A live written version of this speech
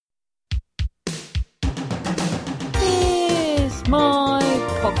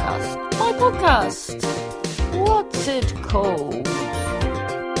podcast. What's it called?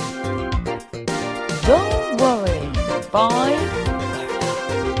 Don't worry, by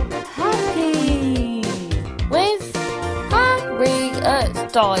Happy with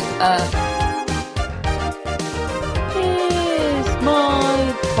Harriet Dyer. Here's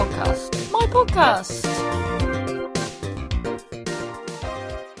my podcast. My podcast.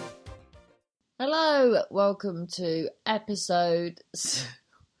 Hello, welcome to episode...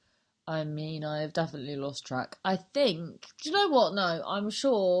 I've definitely lost track. I think... Do you know what? No, I'm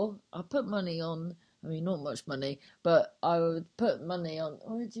sure I put money on... not much money, but I would put money on...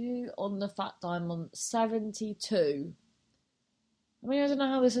 on the fact I'm on 72. I don't know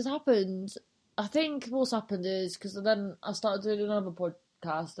how this has happened. I think what's happened is... Because then I started doing another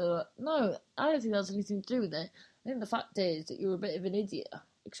podcast. No, I don't think that's anything to do with it. I think the fact is that you're a bit of an idiot.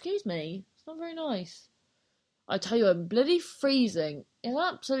 Excuse me. It's not very nice. I tell you, I'm bloody freezing. It's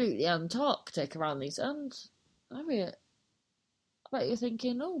absolutely Antarctic around these ends. Harriet, I bet you're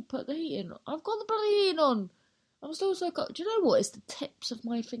thinking, oh, put the heating on. I've got the bloody heating on. I'm still so cold. Do you know what? It's the tips of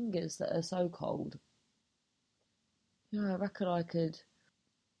my fingers that are so cold. Yeah, I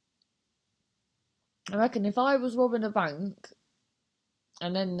reckon if I was robbing a bank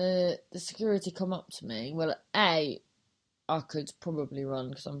and then the security come up to me, well, I could probably run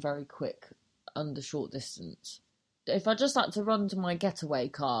because I'm very quick under short distance. If I just had to run to my getaway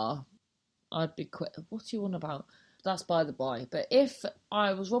car, I'd be quick. What are you on about? That's by the by. But if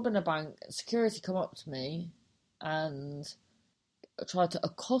I was robbing a bank, security come up to me and try to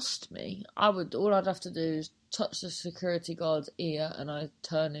accost me, all I'd have to do is touch the security guard's ear and I'd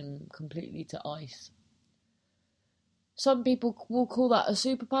turn him completely to ice. Some people will call that a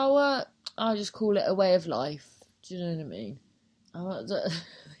superpower. I just call it a way of life. Do you know what I mean?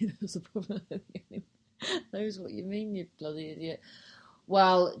 That's the problem. Knows what you mean, you bloody idiot.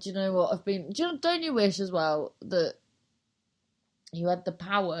 Well, do you know what? Don't you wish as well that you had the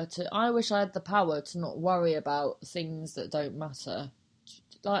power to... I wish I had the power to not worry about things that don't matter.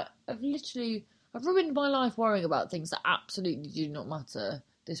 Like, I've ruined my life worrying about things that absolutely do not matter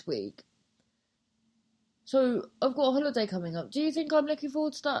this week. So, I've got a holiday coming up. Do you think I'm looking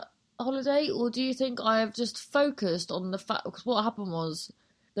forward to that holiday, or do you think I have just focused on the fact... Because what happened was...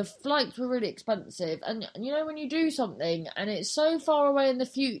 The flights were really expensive, and you know when you do something and it's so far away in the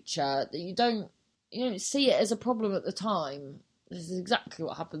future that you don't see it as a problem at the time. This is exactly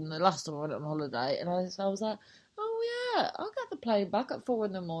what happened the last time I went on holiday, and I was like, oh yeah, I'll get the plane back at 4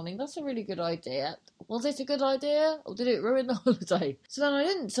 a.m. That's a really good idea. Was it a good idea, or did it ruin the holiday? So then I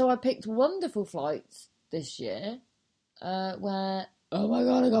didn't. So I picked wonderful flights this year, where oh my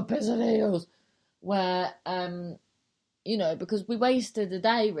god, I got piss and needles. Where because we wasted a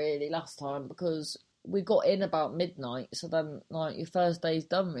day really last time because we got in about midnight, so then like your first day's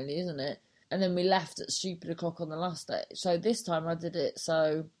done really, isn't it? And then we left at stupid o'clock on the last day. So this time I did it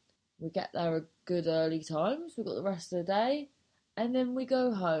so we get there a good early times, we got the rest of the day, and then we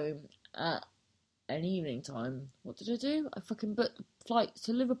go home at an evening time. What did I do? I fucking booked the flight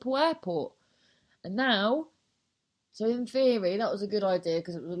to Liverpool Airport. And now, so in theory that was a good idea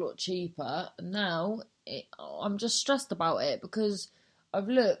because it was a lot cheaper, and now I'm just stressed about it because I've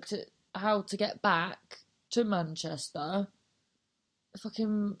looked at how to get back to Manchester.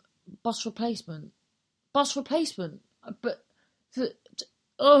 Fucking bus replacement. But, it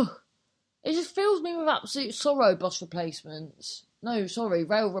just fills me with absolute sorrow, bus replacements. No, sorry,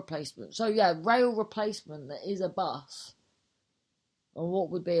 rail replacement. So yeah, rail replacement that is a bus. And what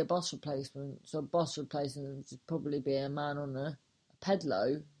would be a bus replacement? So a bus replacement would probably be a man on a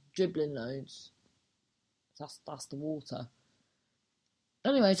pedalo, dribbling loads. That's the water.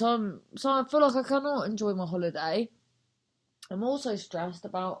 Anyway, so I feel like I cannot enjoy my holiday. I'm also stressed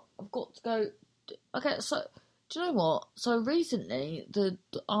about I've got to go. Okay, so do you know what? So recently,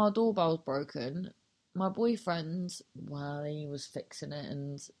 our doorbell's broken. My boyfriend, well, he was fixing it,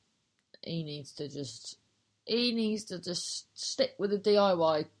 and he needs to just stick with the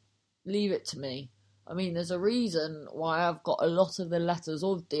DIY. Leave it to me. There's a reason why I've got a lot of the letters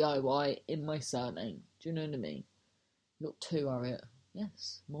of DIY in my surname. Do you know what I mean? Not two, Harriet.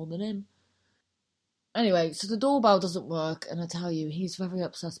 Yes, more than him. Anyway, so the doorbell doesn't work, and I tell you, he's very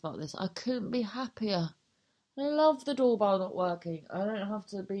upset about this. I couldn't be happier. I love the doorbell not working. I don't have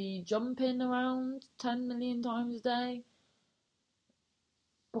to be jumping around 10 million times a day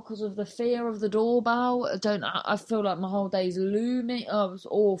because of the fear of the doorbell. I feel like my whole day's looming. Oh, it was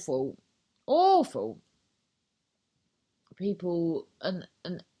awful. Awful. People, and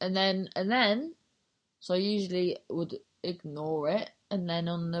then, so I usually would ignore it, and then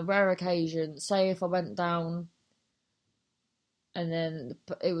on the rare occasion, say if I went down and then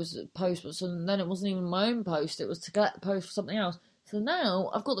it was a post, but so then it wasn't even my own post, it was to get the post for something else. So now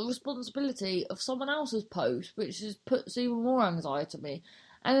I've got the responsibility of someone else's post, which just puts even more anxiety on me.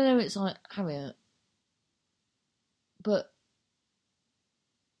 And then it's like, Harriet, but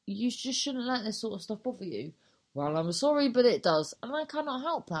you just shouldn't let this sort of stuff bother you. Well, I'm sorry, but it does, and I cannot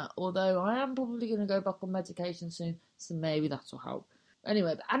help that, although I am probably going to go back on medication soon, so maybe that will help.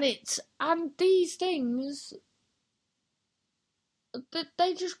 Anyway, and these things,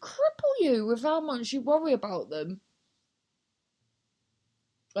 they just cripple you with how much you worry about them.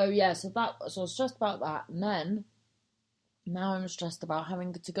 Oh yeah, so I was stressed about that, and then now I'm stressed about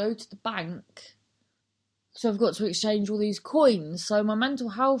having to go to the bank. So I've got to exchange all these coins. So my mental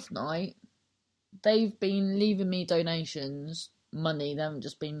health night, they've been leaving me donations, money. They haven't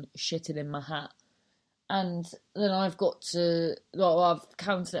just been shitting in my hat. And then I've got to, I've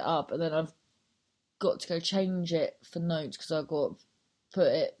counted it up, and then I've got to go change it for notes because I've got to put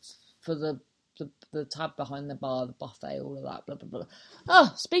it for the tab behind the bar, the buffet, all of that, blah blah blah.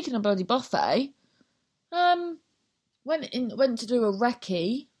 Oh, speaking of bloody buffet, went to do a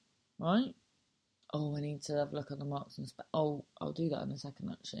recce, right? Oh, I need to have a look at the Marks and Spencer. Oh, I'll do that in a second.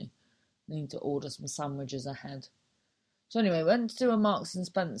 Actually, I need to order some sandwiches ahead. So anyway, went to do a Marks and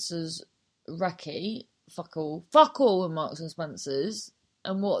Spencer's recce. Fuck all with Marks and Spencer's.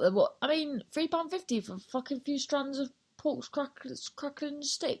 And what? I mean, £3.50 for fucking few strands of pork crackling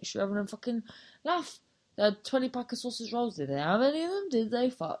sticks. You're having a fucking laugh. They had 20 pack of sausage rolls. Did they have any of them? Did they?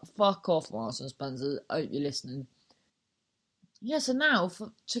 Fuck off, Marks and Spencer's. I hope you're listening. Yeah, so now,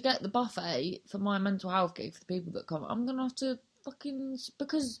 to get the buffet for my mental health gig for the people that come, I'm going to have to fucking...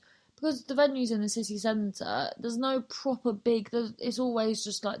 Because the venue's in the city centre, there's no proper big... It's always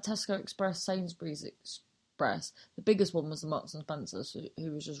just like Tesco Express, Sainsbury's Express. The biggest one was the Marks and Spencer's,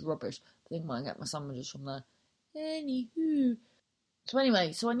 who was just rubbish. I think I might get my sandwiches from there. Anywho. So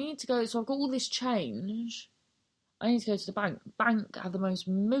anyway, so I need to go... So I've got all this change... I need to go to the bank. Bank are the most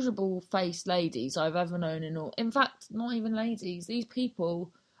miserable-faced ladies I've ever known in all... In fact, not even ladies. These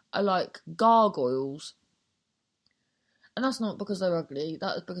people are like gargoyles. And that's not because they're ugly.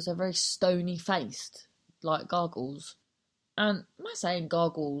 That is because they're very stony-faced, like gargoyles. And am I saying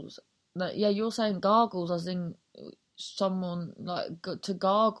gargoyles? No, yeah, you're saying gargoyles as in someone, like, to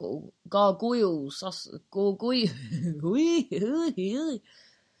gargle. Gargoyles. That's gargoyle.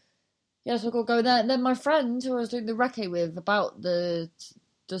 Yeah, so I've got to go there. And then my friend who I was doing the recce with about the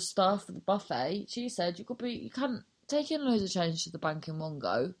stuff, the buffet, she said you can't take in loads of change to the bank in one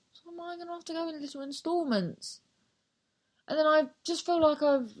go. So am I going to have to go in little instalments? And then I just feel like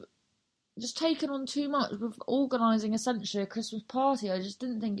I've just taken on too much with organising essentially a Christmas party. I just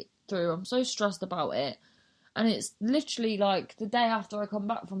didn't think it through. I'm so stressed about it. And it's literally like the day after I come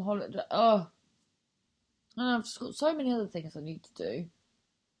back from holiday. Oh. And I've just got so many other things I need to do.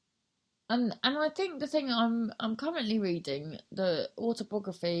 And I think the thing I'm currently reading, the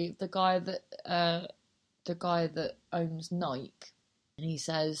autobiography of the guy that owns Nike, and he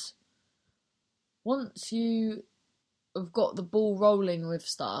says, once you have got the ball rolling with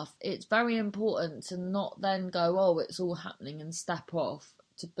stuff, it's very important to not then go, oh, it's all happening, and step off.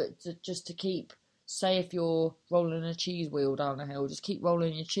 Just to keep, say if you're rolling a cheese wheel down a hill, just keep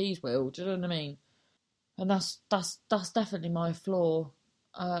rolling your cheese wheel. Do you know what I mean? And that's definitely my flaw.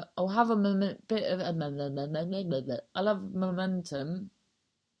 I'll have a bit of I'll have momentum,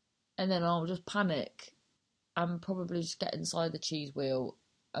 and then I'll just panic and probably just get inside the cheese wheel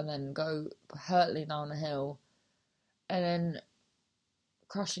and then go hurtling down a hill and then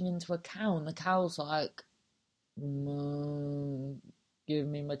crashing into a cow, and the cow's like, give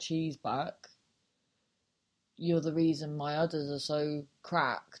me my cheese back. You're the reason my udders are so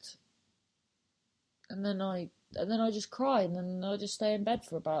cracked. And then I just cry, and then I just stay in bed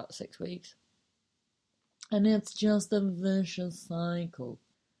for about 6 weeks. And it's just a vicious cycle.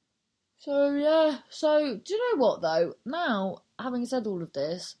 So, yeah. So, do you know what, though? Now, having said all of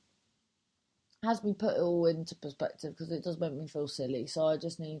this, has me put it all into perspective, because it does make me feel silly. So I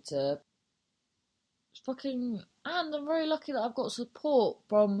just need to and I'm very lucky that I've got support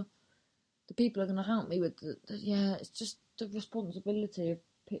from the people who are going to help me with it's just the responsibility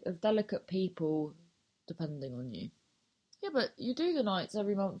of delicate people depending on you. Yeah, but you do the nights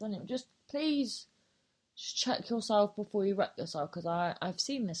every month, don't you? Just please just check yourself before you wreck yourself, because I've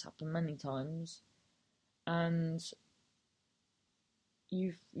seen this happen many times, and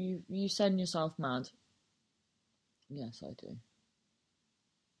you send yourself mad. Yes, I do.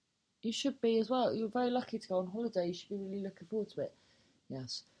 You should be as well. You're very lucky to go on holiday. You should be really looking forward to it.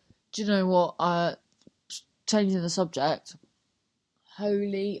 Yes. Do you know what? Changing the subject.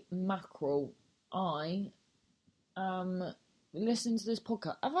 Holy mackerel. I am listening to this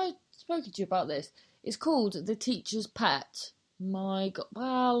podcast. Have I spoken to you about this? It's called The Teacher's Pet. My God,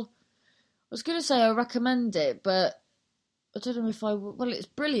 well, I was going to say I recommend it, but I don't know if I will. Well, it's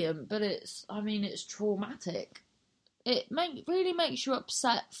brilliant, but it's traumatic. It really makes you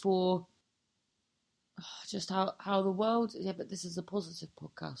upset for just how the world. Yeah, but this is a positive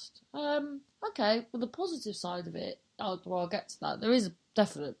podcast. Okay. Well, the positive side of it. I'll get to that. There is a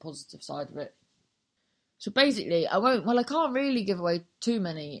definite positive side of it. So basically, I can't really give away too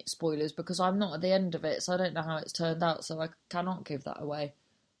many spoilers because I'm not at the end of it, so I don't know how it's turned out, so I cannot give that away.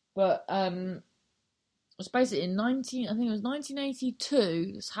 But it's basically in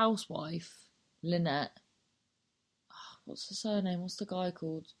 1982. This housewife, Lynette. What's the surname? What's the guy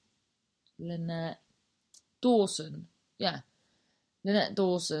called? Lynette Dawson. Yeah, Lynette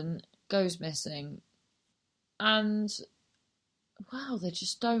Dawson goes missing, and wow, they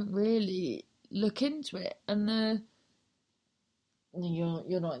just don't really look into it, and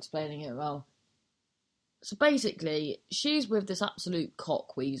you're not explaining it well. So basically, she's with this absolute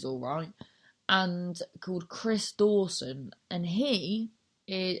cockweasel, right? And called Chris Dawson, and he's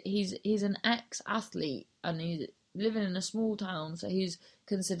an ex-athlete, and he's living in a small town, so he's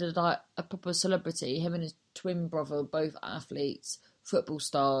considered like a proper celebrity. Him and his twin brother, both athletes, football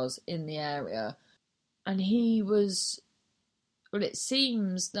stars in the area, and he was. Well, it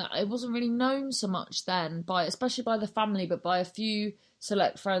seems that it wasn't really known so much then, especially by the family, but by a few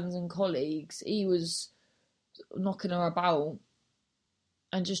select friends and colleagues. He was knocking her about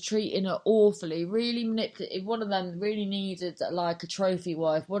and just treating her awfully, really manipulative. One of them really needed like a trophy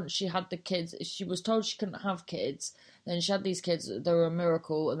wife. Once she had the kids, she was told she couldn't have kids. Then she had these kids, they were a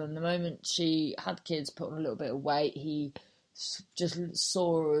miracle. And then the moment she had kids, put on a little bit of weight, he just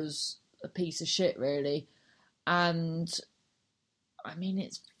saw her as a piece of shit, really. And I mean,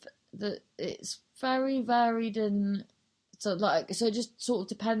 it's very varied, and so it just sort of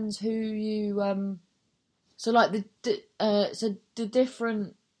depends who you So the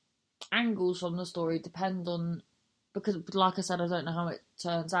different angles from the story depend on, because like I said, I don't know how it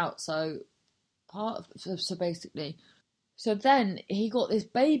turns out. So basically, then he got this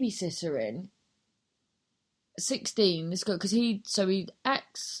babysitter in 16. This guy, because he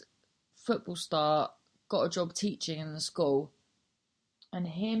ex football star, got a job teaching in the school. And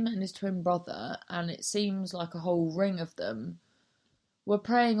him and his twin brother, and it seems like a whole ring of them, were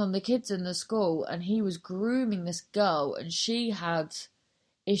preying on the kids in the school, and he was grooming this girl, and she had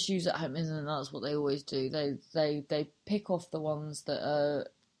issues at home, and that's what they always do. They pick off the ones that are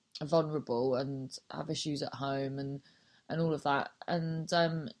vulnerable and have issues at home and all of that. And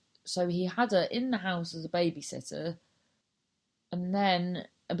so he had her in the house as a babysitter,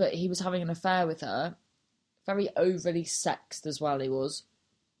 but he was having an affair with her. Very overly sexed as well, he was.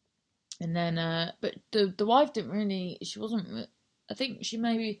 And then, but the wife didn't really, she wasn't, I think she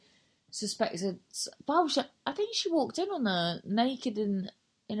maybe suspected, well, I think she walked in on her naked in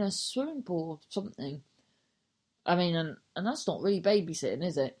a swimming pool or something. I mean, and that's not really babysitting,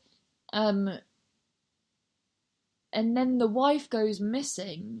 is it? And then the wife goes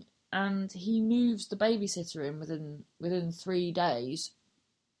missing, and he moves the babysitter in within 3 days.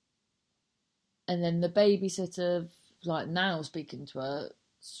 And then the babysitter, like now speaking to her,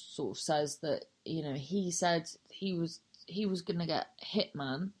 sort of says that, he said he was going to get a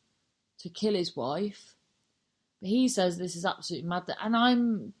hitman to kill his wife. But he says this is absolutely mad. And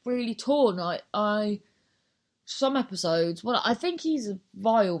I'm really torn. Some episodes, well, I think he's a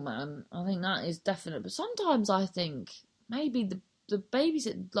vile man. I think that is definite. But sometimes I think maybe the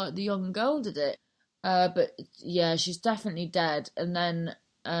babysitter, like the young girl, did it. But yeah, she's definitely dead. And then,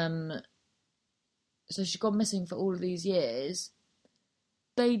 so she's gone missing for all of these years.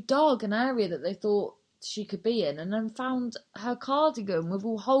 They dug an area that they thought she could be in, and then found her cardigan with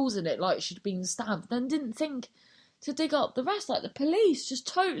all holes in it, like she'd been stabbed. Then didn't think to dig up the rest. Like the police, just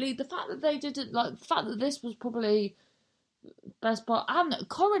totally, the fact that they didn't, like the fact that this was probably the best part. And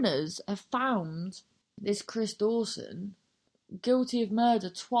coroners have found this Chris Dawson guilty of murder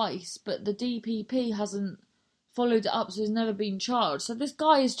twice, but the DPP hasn't followed it up, so he's never been charged. So this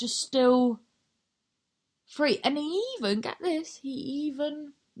guy is just still free. And he even, get this,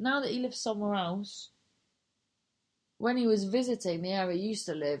 now that he lives somewhere else, when he was visiting the area he used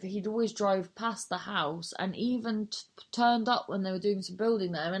to live, he'd always drive past the house and even turned up when they were doing some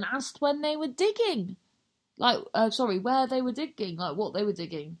building there and asked when they were digging. Where they were digging, like what they were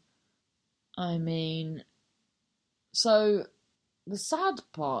digging. I mean, so the sad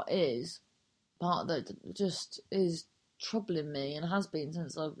part that just is troubling me and has been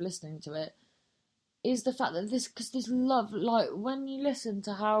since I've listening to it, is the fact that this love, like when you listen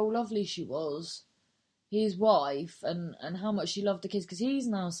to how lovely she was, his wife and how much she loved the kids, because he's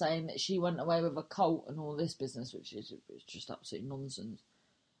now saying that she went away with a cult and all this business, which is just absolute nonsense.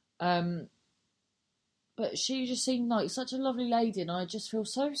 But she just seemed like such a lovely lady, and I just feel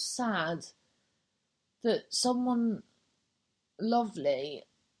so sad that someone lovely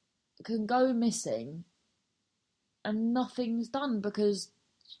can go missing and nothing's done because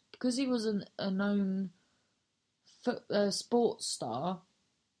he was a known sports star.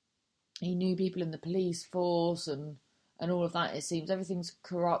 He knew people in the police force and all of that. It seems everything's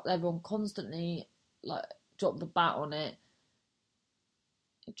corrupt. Everyone constantly like drop the bat on it.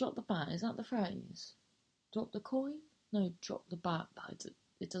 Drop the bat, is that the phrase? Drop the coin? No, drop the bat.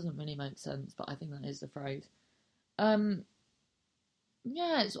 It doesn't really make sense, but I think that is the phrase.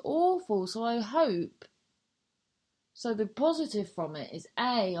 Yeah, it's awful. So I hope. So the positive from it is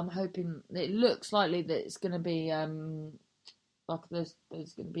I'm hoping it looks likely that it's going to be like there's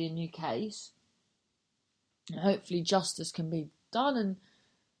going to be a new case, and hopefully justice can be done.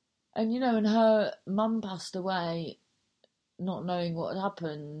 And and her mum passed away, not knowing what had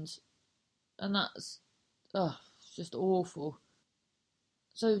happened, and that's it's just awful.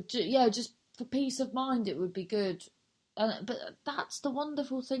 So yeah, just for peace of mind, it would be good. But that's the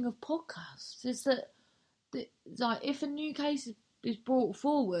wonderful thing of podcasts, is that like if a new case is brought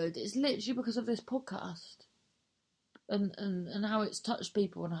forward, it's literally because of this podcast, and how it's touched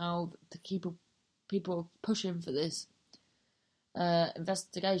people, and how the people are pushing for this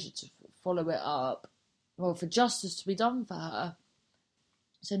investigation to follow it up, well, for justice to be done for her.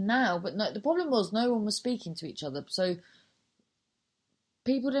 So now, but no, the problem was no one was speaking to each other, so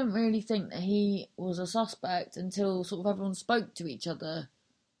people didn't really think that he was a suspect until sort of everyone spoke to each other.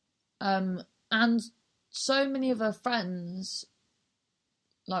 And so many of her friends,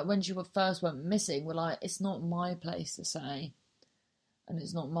 like when she first went missing, were like, it's not my place to say, and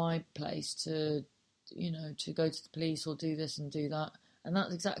it's not my place to, to go to the police or do this and do that. And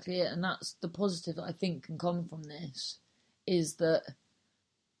that's exactly it. And that's the positive that I think can come from this, is that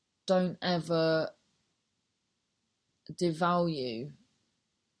don't ever devalue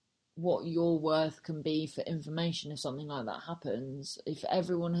what your worth can be for information if something like that happens. If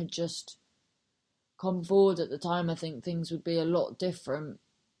everyone had just come forward at the time, I think things would be a lot different.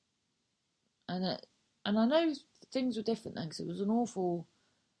 And I know things were different then, because it was an awful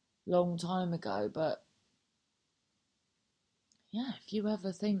long time ago, but yeah, if you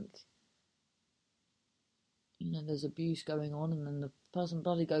ever think, there's abuse going on and then the person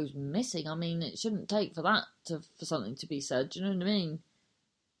bloody goes missing, I mean, it shouldn't take for that for something to be said, do you know what I mean?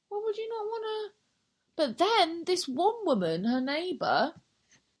 Why would you not want to? But then this one woman, her neighbour,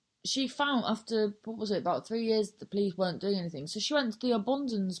 she found after, what was it, about 3 years the police weren't doing anything, so she went to the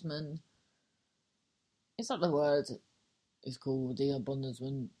ombudsman. Is that the word? It's called the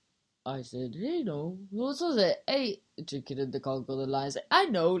ombudsman. I said, what was it? Hey, chicken in the car got the lie. I said, I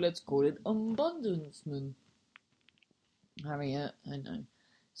know, let's call it ombudsman. Harriet, I know.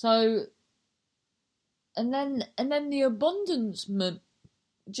 So, and then the ombudsman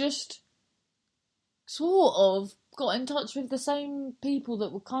just sort of got in touch with the same people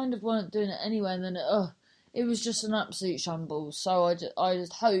that weren't doing it anyway, and then it was just an absolute shambles. So I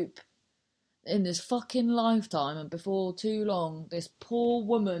just hope in this fucking lifetime and before too long, this poor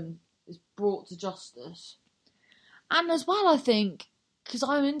woman is brought to justice. And as well, I think, because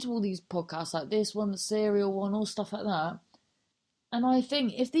I'm into all these podcasts like this one, the Serial one, all stuff like that, and I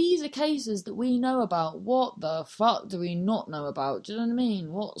think if these are cases that we know about, what the fuck do we not know about? Do you know what I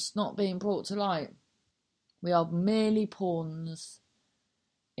mean? What's not being brought to light? We are merely pawns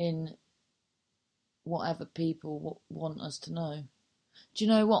in whatever people want us to know. Do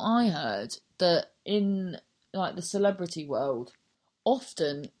you know what I heard? That in like the celebrity world,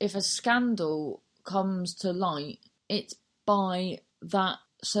 often if a scandal comes to light, it's by that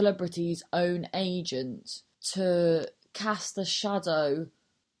celebrity's own agent to cast a shadow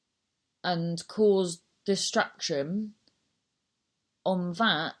and cause distraction on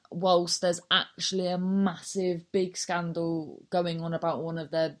that, whilst there's actually a massive big scandal going on about one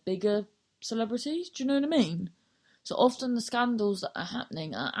of their bigger celebrities. Do you know what I mean? So often the scandals that are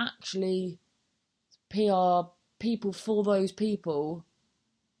happening are actually PR people for those people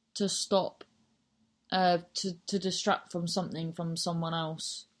to stop, to distract from something from someone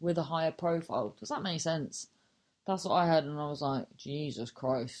else with a higher profile. Does that make sense? That's what I heard, and I was like, Jesus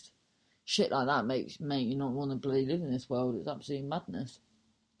Christ. Shit like that makes you not want to bloody live in this world. It's absolute madness.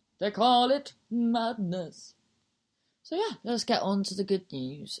 They call it madness. So yeah, let's get on to the good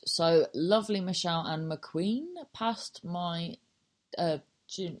news. So, lovely Michelle Ann McQueen passed my...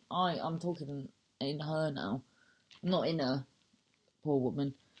 I'm talking in her now. Not in her. Poor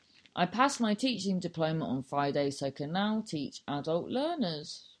woman. I passed my teaching diploma on Friday, so can now teach adult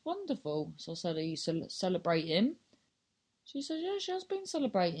learners. Wonderful. So I said, are you celebrating? She said, yeah, she has been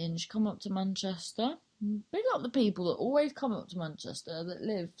celebrating. She come up to Manchester. Big up the people that always come up to Manchester that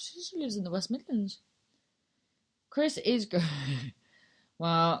live. She lives in the West Midlands. Chris Isgrove.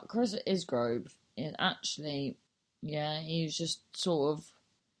 Well, Chris Isgrove is actually, yeah, he was just sort of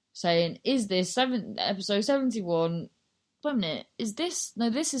saying, is this episode 71? Wait a minute, is this? No,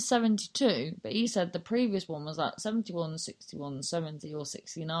 this is 72. But he said the previous one was at 71, 61, 70, or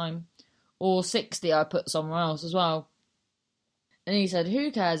 69. Or 60, I put somewhere else as well. And he said,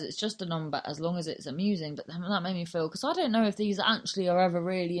 who cares, it's just a number as long as it's amusing. But then that made me feel, because I don't know if these actually are ever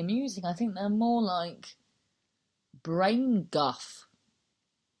really amusing. I think they're more like brain guff.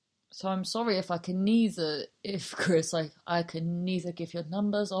 So I'm sorry if I can neither, Chris, I can neither give you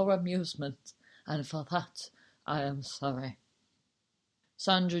numbers or amusement. And for that, I am sorry.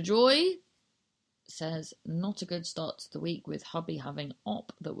 Sandra Joy says, not a good start to the week with hubby having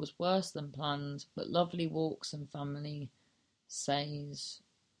op that was worse than planned, but lovely walks and family stays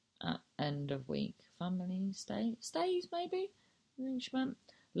at end of week. Family stays maybe? I think she meant.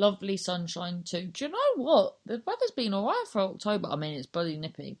 Lovely sunshine too. Do you know what? The weather's been alright for October. I mean, it's bloody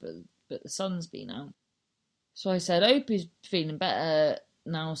nippy, but the sun's been out. So I said, hope he's feeling better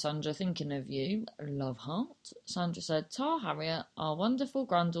now, Sandra, thinking of you. Love heart. Sandra said, Tar Harriet, our wonderful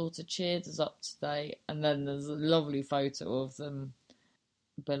granddaughter cheered us up today. And then there's a lovely photo of them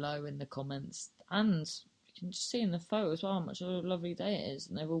below in the comments. And you can just see in the photo as well how much of a lovely day it is.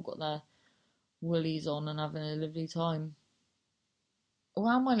 And they've all got their woolies on and having a lovely time.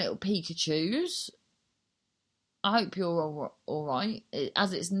 Around my little Pikachus, I hope you're all right.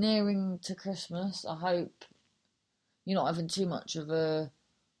 As it's nearing to Christmas, I hope you're not having too much of a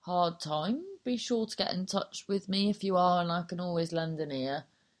hard time. Be sure to get in touch with me if you are, and I can always lend an ear.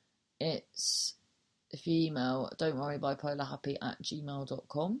 It's, if you email,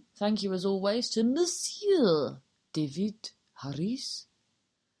 don'tworrybipolarhappy@gmail.com. Thank you as always to Monsieur David Harris.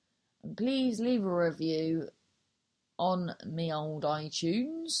 And please leave a review on me old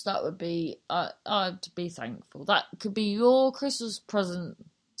iTunes. That would be, I'd be thankful. That could be your Christmas present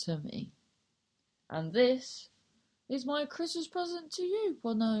to me. And this is my Christmas present to you.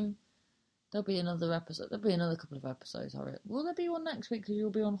 Well, no, there'll be another episode. There'll be another couple of episodes, Harriet. Will there be one next week because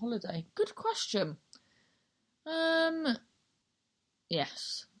you'll be on holiday? Good question.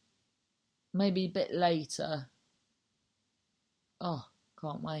 Yes. Maybe a bit later. Oh,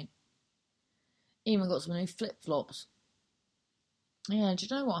 can't wait. Even got some new flip-flops. Yeah, do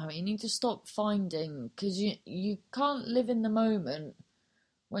you know what, Harry? You need to stop finding, because you can't live in the moment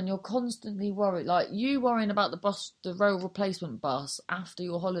when you're constantly worried. Like, you worrying about the rail replacement bus after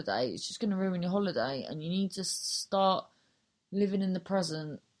your holiday, it's just going to ruin your holiday, and you need to start living in the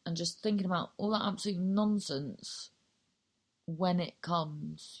present and just thinking about all that absolute nonsense when it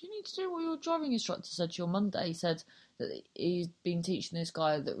comes. You need to do what your driving instructor said to you on Monday. He said that he's been teaching this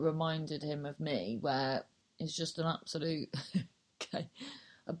guy that reminded him of me, where it's just an absolute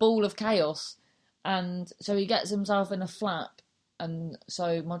a ball of chaos, and so he gets himself in a flap. And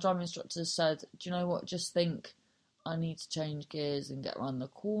so my driving instructor said, do you know what, just think, I need to change gears and get around the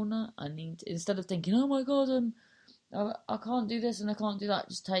corner. I need to, instead of thinking, oh my god, I can't do this and I can't do that,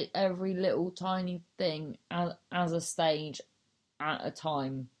 just take every little tiny thing as a stage at a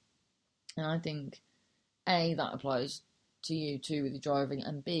time. And I think A, that applies to you too with your driving,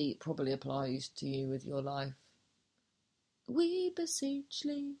 and B, probably applies to you with your life. We beseech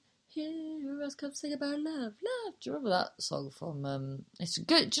thee, hear us come sing about love, love. Do you remember that song from, it's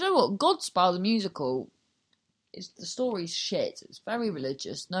good, do you know what, Godspell the musical, the story's shit, it's very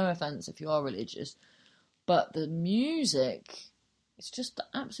religious, no offence if you are religious, but the music, it's just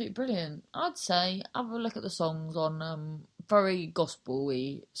absolutely brilliant. I'd say, have a look at the songs on, very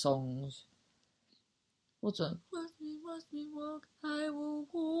gospel-y songs. What's that? Watch me walk, I will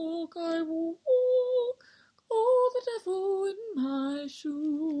walk, oh, the devil in my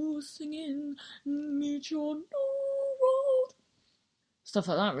shoes, singing, meet your new road. Stuff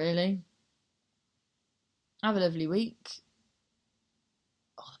like that, really. Have a lovely week.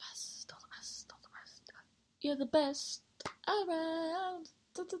 All the best, all the best, all the best. You're the best around.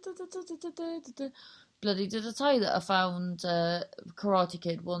 Bloody, did I tell you that I found Karate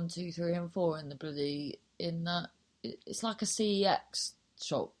Kid 1, 2, 3 and 4 in the bloody, in that, it's like a CEX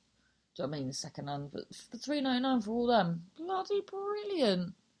shop. Do you know what I mean? Second hand, but for $3.99 for all them. Bloody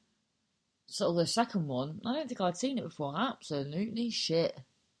brilliant. So the second one, I don't think I'd seen it before. Absolutely shit.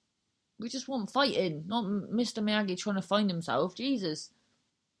 We just want fighting, not Mr. Miyagi trying to find himself. Jesus.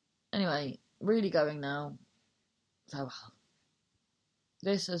 Anyway, really going now. Farewell.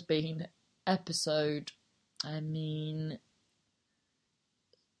 this has been episode, 71?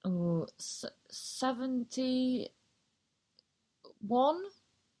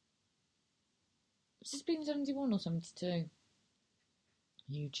 Has this been 71 or 72?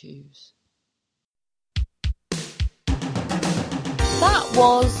 You choose. That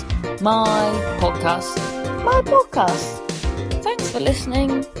was my podcast. Thanks for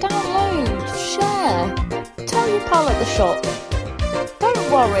listening. Download, share, tell your pal at the shop.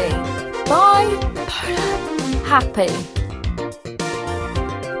 Don't worry. Bye. Happy.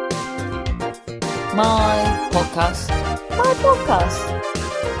 My podcast.